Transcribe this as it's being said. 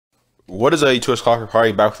What is a Twitch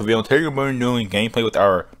KhafreDaProdigy back with the video? Today we're doing gameplay with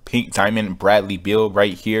our pink diamond Bradley Beal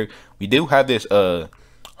right here. We do have this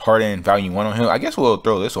hardened value 1 on him. I guess we'll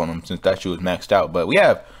throw this on him since that shoe is maxed out. But we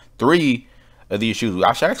have 3 of these shoes.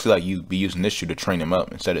 I should actually be using this shoe to train him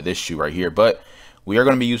up instead of this shoe right here. But we are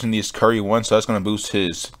going to be using this Curry one, so that's going to boost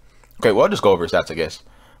his. Okay, well, I'll just go over his stats, I guess.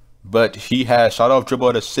 But he has shot off dribble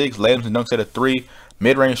at a 6, layups and dunks at a 3,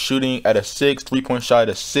 mid-range shooting at a 6, 3-point shot at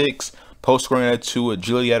a 6, post scoring at a 2,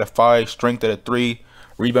 agility at a 5, strength at a 3,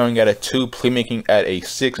 rebounding at a 2, playmaking at a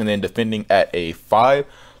 6, and then defending at a 5.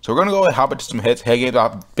 So we're gonna go and hop into some head-to-head games.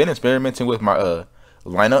 I've been experimenting with my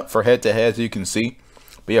lineup for head-to-head, as you can see.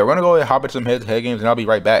 But yeah, we're gonna go and hop into some head-to-head games, and I'll be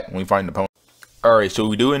right back when we find an opponent. All right, so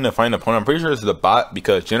we do end up finding an opponent. I'm pretty sure this is a bot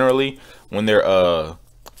because generally when their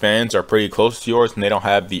fans are pretty close to yours and they don't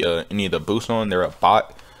have the any of the boosts on, they're a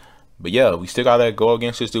bot. But yeah, we still gotta go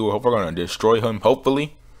against this dude. I hope we're gonna destroy him.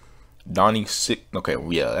 Hopefully. Donnie 6. Okay,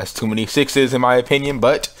 well, yeah, that's too many 6s in my opinion.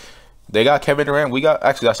 But they got Kevin Durant. We got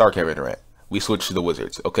that's our Kevin Durant. We switched to the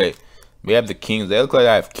Wizards. Okay, we have the Kings. They look like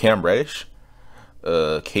I have Cam Reddish,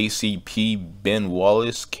 KCP, Ben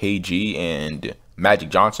Wallace, KG, and Magic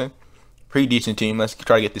Johnson. Pretty decent team. Let's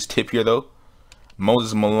try to get this tip here though.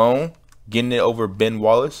 Moses Malone getting it over Ben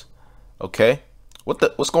Wallace. Okay,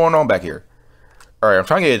 what's going on back here? All right, I'm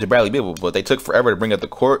trying to get it to Bradley Beal, but they took forever to bring up the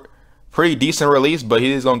court. Pretty decent release, but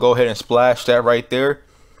he's going to go ahead and splash that right there.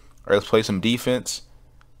 All right, let's play some defense.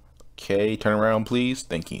 Okay, turn around, please.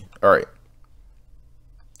 Thank you. All right.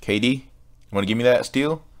 KD, you want to give me that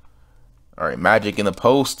steal? All right, Magic in the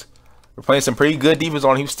post. We're playing some pretty good defense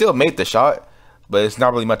on him. He still made the shot, but it's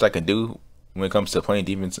not really much I can do when it comes to playing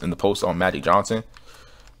defense in the post on Magic Johnson.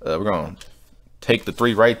 We're going to take the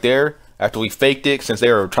 3 right there after we faked it since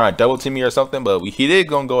they were trying to double team me or something, but he did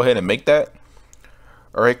going to go ahead and make that.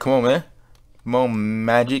 All right, come on, man. Come on,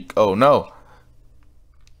 Magic. Oh, no.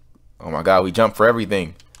 Oh, my God. We jumped for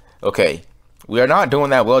everything. Okay. We are not doing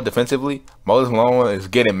that well defensively. Moses Malone is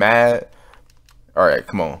getting mad. All right,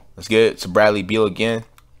 come on. Let's get it to Bradley Beal again.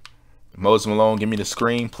 Moses Malone, give me the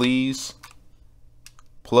screen, please.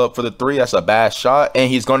 Pull up for the 3. That's a bad shot.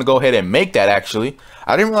 And he's going to go ahead and make that, actually.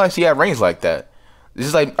 I didn't realize he had range like that. This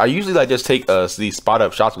is like, I usually just take these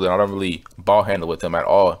spot-up shots with him. I don't really ball handle with him at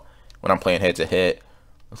all when I'm playing head-to-head.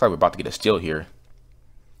 Looks like we're about to get a steal here.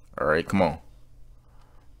 All right, come on.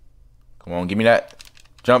 Come on, give me that.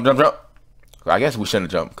 Jump, jump, jump. I guess we shouldn't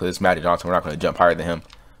have jumped because it's Magic Johnson. We're not going to jump higher than him.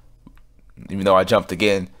 Even though I jumped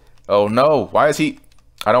again. Oh, no. Why is he?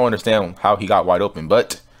 I don't understand how he got wide open.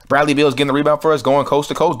 But Bradley Beal is getting the rebound for us. Going coast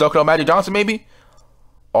to coast. Ducking on Magic Johnson, maybe.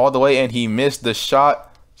 All the way, and he missed the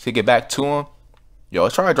shot. To get back to him. Yo,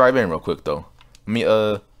 let's try to drive in real quick, though. Let me,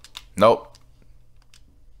 nope.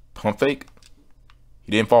 Pump fake.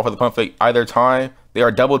 He didn't fall for the pump fake either time. They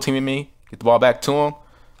are double teaming me. Get the ball back to him.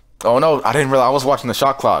 Oh no, I didn't realize I was watching the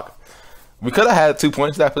shot clock. We could have had 2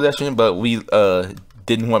 points that possession, but we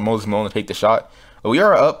didn't want Moses Malone to take the shot. But we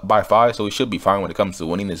are up by 5, so we should be fine when it comes to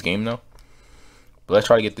winning this game though. But let's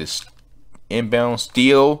try to get this inbound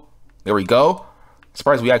steal. There we go.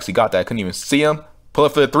 Surprised we actually got that. I couldn't even see him. Pull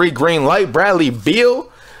up for the 3, green light. Bradley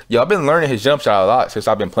Beal. Yo, I've been learning his jump shot a lot since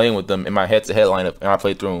I've been playing with them in my head-to-head lineup, and I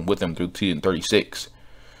played through him with him through season 36.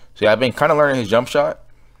 So yeah, I've been kind of learning his jump shot.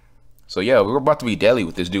 So yeah, we're about to be deadly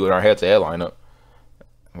with this dude in our head-to-head lineup.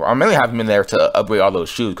 I mainly have him in there to upgrade all those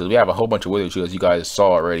shoes because we have a whole bunch of Wizard shoes, as you guys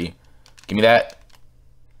saw already. Give me that.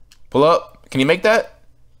 Pull up. Can you make that?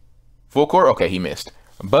 Full court? Okay, he missed.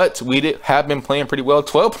 But we have been playing pretty well.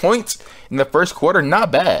 12 points in the first quarter,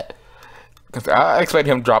 not bad. Because I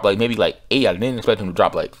expected him to drop like maybe like 8. I didn't expect him to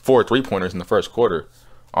drop like 4 3-pointers in the first quarter,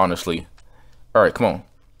 honestly. All right, come on.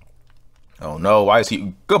 Oh no, why is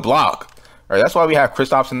he? Good block. All right, that's why we have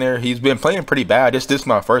Kristaps in there. He's been playing pretty bad. This is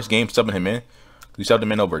my first game subbing him in. We subbed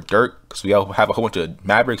him in over Dirk because we have a whole bunch of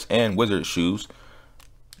Mavericks and Wizards shoes.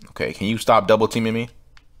 Okay, can you stop double teaming me?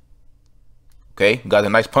 Okay, we got a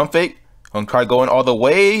nice pump fake. I'm gonna try going all the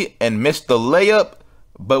way and miss the layup.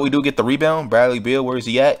 But we do get the rebound. Bradley Beal, where is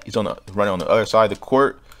he at? He's running on the other side of the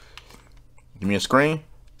court. Give me a screen.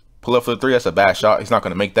 Pull up for the 3. That's a bad shot. He's not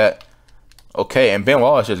going to make that. Okay, and Ben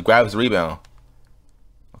Wallace just grabs the rebound.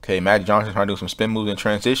 Okay, Magic Johnson trying to do some spin moves in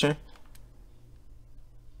transition.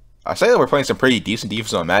 I say that we're playing some pretty decent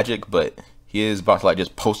defense on Magic, but he is about to like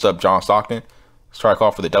just post up John Stockton. Let's try to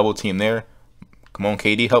call for the double team there. Come on,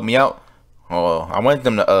 KD, help me out. Oh, I wanted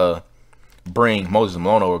them to bring Moses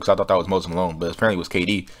Malone over because I thought that was Moses Malone, but apparently it was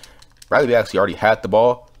KD. Bradley actually already had the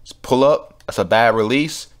ball. Just pull up. That's a bad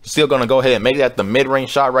release. He's still going to go ahead and make that the mid-range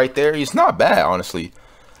shot right there. He's not bad, honestly.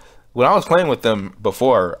 When I was playing with them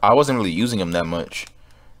before, I wasn't really using him that much.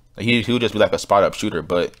 He would just be like a spot-up shooter,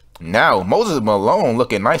 but Now, Moses Malone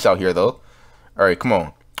looking nice out here, though. All right, come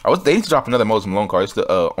on. They need to drop another Moses Malone card. It's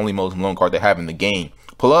the only Moses Malone card they have in the game.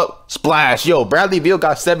 Pull up, splash. Yo, Bradley Beal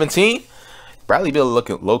got 17. Bradley Beal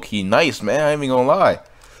looking low-key nice, man. I ain't even gonna lie.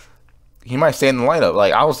 He might stay in the lineup.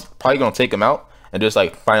 Like, I was probably gonna take him out and just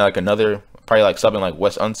like find like another, probably like something like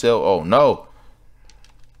Wes Unseld. Oh no.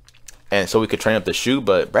 And so we could train up the shoe,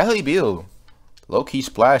 but Bradley Beal, low-key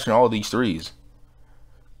splashing all these threes.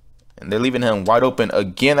 And they're leaving him wide open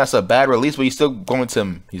again. That's a bad release, but he's still going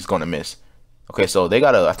to, he's going to miss. Okay, so they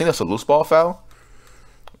got I think that's a loose ball foul.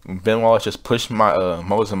 Ben Wallace just pushed my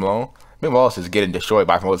Moses Malone. Ben Wallace is getting destroyed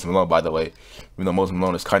by Moses Malone, by the way. Even though Moses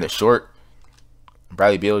Malone is kind of short.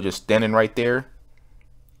 Bradley Beal just standing right there.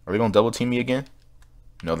 Are they going to double team me again?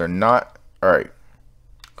 No, they're not. All right.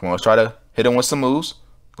 Come on, let's try to hit him with some moves.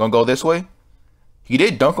 Gonna go this way. He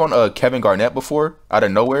did dunk on Kevin Garnett before, out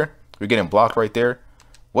of nowhere. We're getting blocked right there.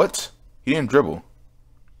 What? He didn't dribble.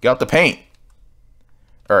 Get out the paint.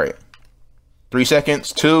 All right. 3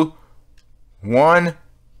 seconds. 2, 1.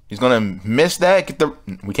 He's gonna miss that.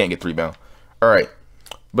 We can't get 3 rebound. All right.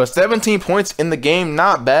 But 17 points in the game,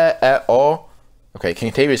 not bad at all. Okay,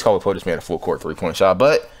 Kentavious Caldwell-Pope just made a full court 3-point shot,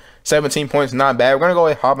 but 17 points, not bad. We're going to go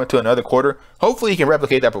ahead and hop into another quarter. Hopefully he can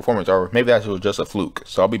replicate that performance, or maybe that was just a fluke.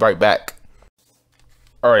 So I'll be right back.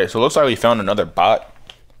 Alright, so it looks like we found another bot.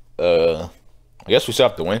 I guess we still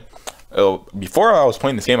have to win. Before I was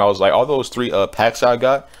playing this game, I was like, all those 3 packs I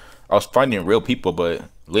got, I was finding real people, but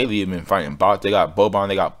lately I've been finding bots. They got Boban,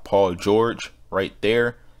 they got Paul George right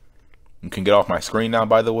there. You can get off my screen now,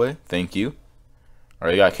 by the way. Thank you.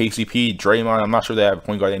 Alright, they got KCP, Draymond. I'm not sure they have a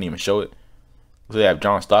point guard. They didn't even show it. They have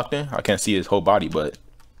John Stockton. I can't see his whole body, but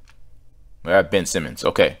we have Ben Simmons.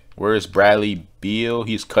 Okay, where's Bradley Beal?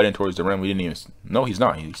 He's cutting towards the rim. We didn't even. No, he's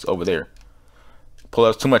not. He's over there. Pull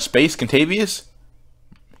up too much space. Kentavious.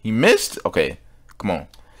 He missed. Okay, come on.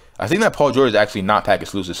 I think that Paul George is actually not pack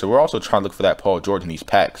exclusive, so we're also trying to look for that Paul George in these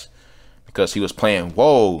packs because he was playing.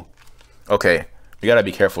 Whoa. Okay, we gotta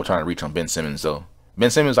be careful trying to reach on Ben Simmons though.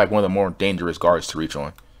 Ben Simmons is like one of the more dangerous guards to reach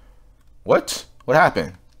on. What? What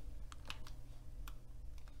happened?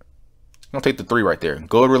 Gonna take the 3 right there.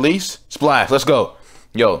 Good release. Splash. Let's go.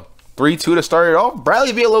 Yo, 3-2 to start it off.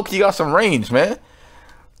 Bradley Beal low-key got some range, man.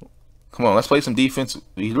 Come on, let's play some defense.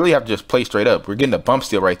 We really have to just play straight up. We're getting a bump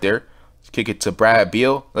steal right there. Let's kick it to Brad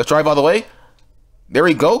Beal. Let's drive all the way. There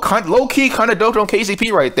we go. Low-key kind of doped on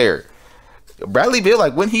KCP right there. Bradley Beal,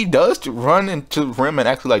 like when he does to run into the rim and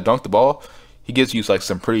actually like dunk the ball, he gives you like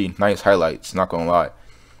some pretty nice highlights. Not gonna lie.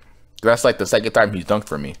 That's like the second time he's dunked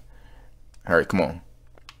for me. All right, come on.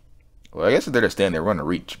 Well, I guess if they're just standing there, we're going to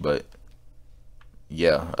reach, but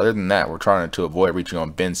yeah, other than that, we're trying to avoid reaching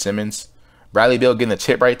on Ben Simmons. Bradley Beal getting the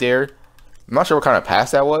tip right there. I'm not sure what kind of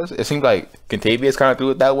pass that was. It seemed like Kentavious kind of threw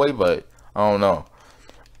it that way, but I don't know.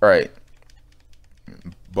 All right.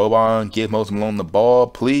 Boban, give Moses Malone the ball,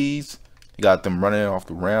 please. He got them running off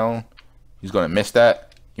the round. He's going to miss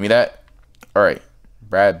that. Give me that. All right.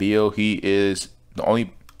 Brad Beal, he is the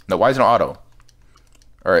only. No, why is it on auto?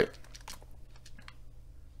 All right.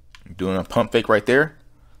 Doing a pump fake right there.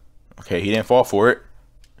 Okay, he didn't fall for it.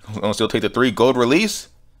 Gonna still take the 3. Gold release.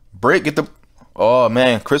 Brick, get the. Oh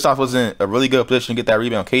man, Kristaps was in a really good position to get that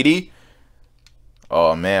rebound. KD.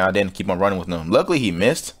 Oh man, I didn't keep on running with him. Luckily he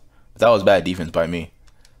missed. That was bad defense by me.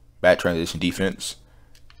 Bad transition defense.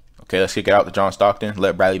 Okay, let's kick it out to John Stockton.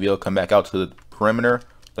 Let Bradley Beal come back out to the perimeter.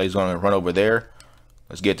 So he's gonna run over there.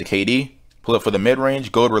 Let's get to KD. Pull it for the mid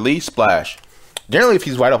range. Gold release. Splash. Generally, if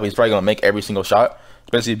he's wide open, he's probably gonna make every single shot.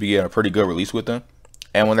 Especially if you get a pretty good release with them.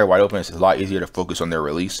 And when they're wide open, it's a lot easier to focus on their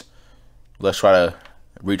release. Let's try to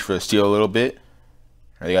reach for the steal a little bit.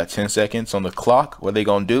 They got 10 seconds on the clock. What are they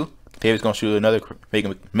going to do? David's going to shoot another,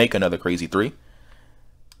 make another crazy 3.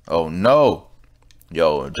 Oh, no.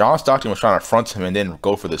 Yo, John Stockton was trying to front him and then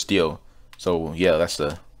go for the steal. So, yeah, that's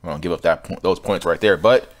the, I'm going to give up those points right there.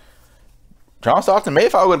 But John Stockton, maybe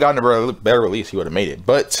if I would have gotten a better release, he would have made it.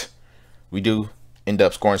 But we do end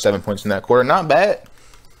up scoring 7 points in that quarter. Not bad.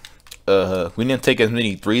 We didn't take as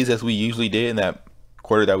many threes as we usually did in that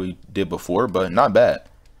quarter that we did before, but not bad.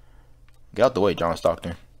 Get out the way, John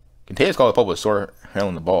Stockton. Kentavious Caldwell-Pope was sort of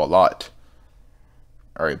handling the ball a lot.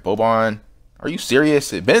 All right, Boban. Are you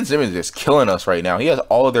serious? Ben Simmons is killing us right now. He has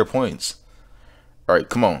all of their points. All right,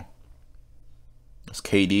 come on. That's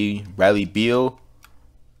KD. Bradley Beal.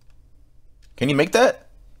 Can he make that?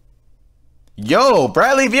 Yo,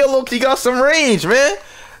 Bradley Beal, look, he got some range, man.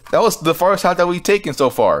 That was the farthest shot that we've taken so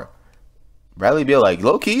far. Bradley Beal, like,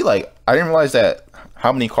 low-key, like, I didn't realize that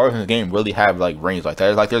how many cards in the game really have, like, range like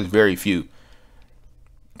that. Like, there's very few.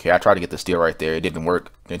 Okay, I tried to get the steal right there. It didn't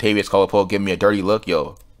work. Kentavious Caldwell-Pope giving me a dirty look.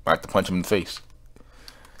 Yo, I have to punch him in the face.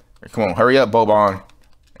 Come on, hurry up, Boban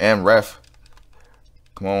and ref.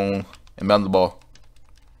 Come on, and melt the ball.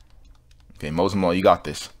 Okay, Moses Malone, you got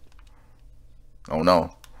this. Oh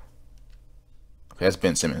no. Okay, that's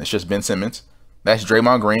Ben Simmons. It's just Ben Simmons. That's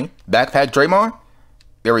Draymond Green. Backpack Draymond.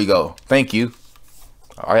 There we go. Thank you.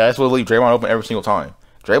 All right, that's what leave Draymond open every single time.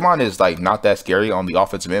 Draymond is like not that scary on the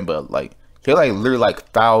offensive end, but like he'll like literally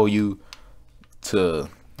like foul you to,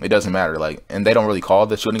 it doesn't matter. Like, and they don't really call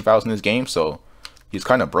the shooting fouls in this game, so he's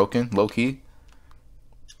kind of broken, low key.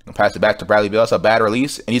 I'll pass it back to Bradley Beal. That's a bad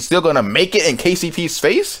release, and he's still gonna make it in KCP's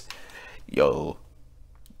face. Yo,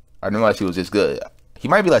 I didn't realize he was this good. He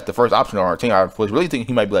might be like the first option on our team. I was really thinking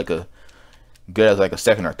he might be like a good as like a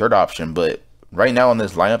second or third option, but right now in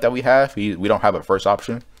this lineup that we have, we don't have a first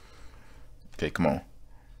option. Okay, come on.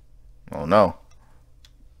 Oh no.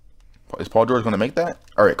 Is Paul George going to make that?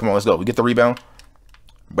 All right, come on, let's go. We get the rebound.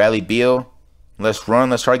 Bradley Beal. Let's run.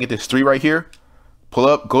 Let's try to get this 3 right here. Pull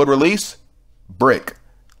up, good release. Brick.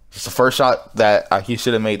 It's the first shot that he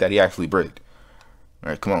should have made that he actually bricked. All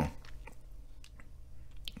right, come on.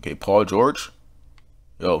 Okay, Paul George.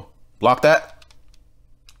 Yo, block that.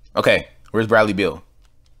 Okay, where's Bradley Beal?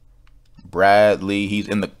 Bradley, he's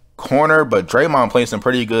in the corner, but Draymond playing some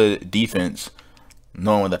pretty good defense,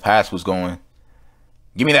 knowing where the pass was going.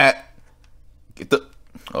 Give me that. Get the,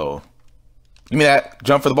 oh. Give me that.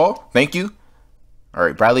 Jump for the ball. Thank you. All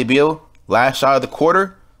right, Bradley Beal, last shot of the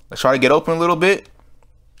quarter. Let's try to get open a little bit.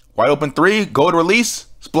 Wide open 3, go to release,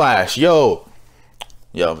 splash. Yo,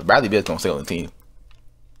 Bradley Beal's gonna stay on the team.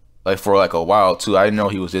 Like for like a while too. I didn't know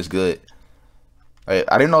he was this good. I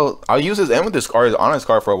didn't know. I used his M with this card, his honest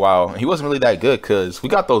card for a while, and he wasn't really that good because we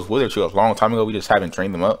got those Wither trios a long time ago. We just haven't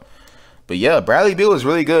trained them up. But yeah, Bradley Beal is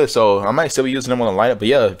really good, so I might still be using him on the lineup. But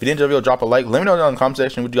yeah, if you did enjoy the video, drop a like. Let me know down in the comment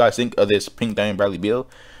section what you guys think of this pink diamond Bradley Beal.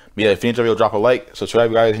 But yeah, if you enjoyed the video, drop a like. Subscribe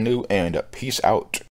if you guys are new, and peace out.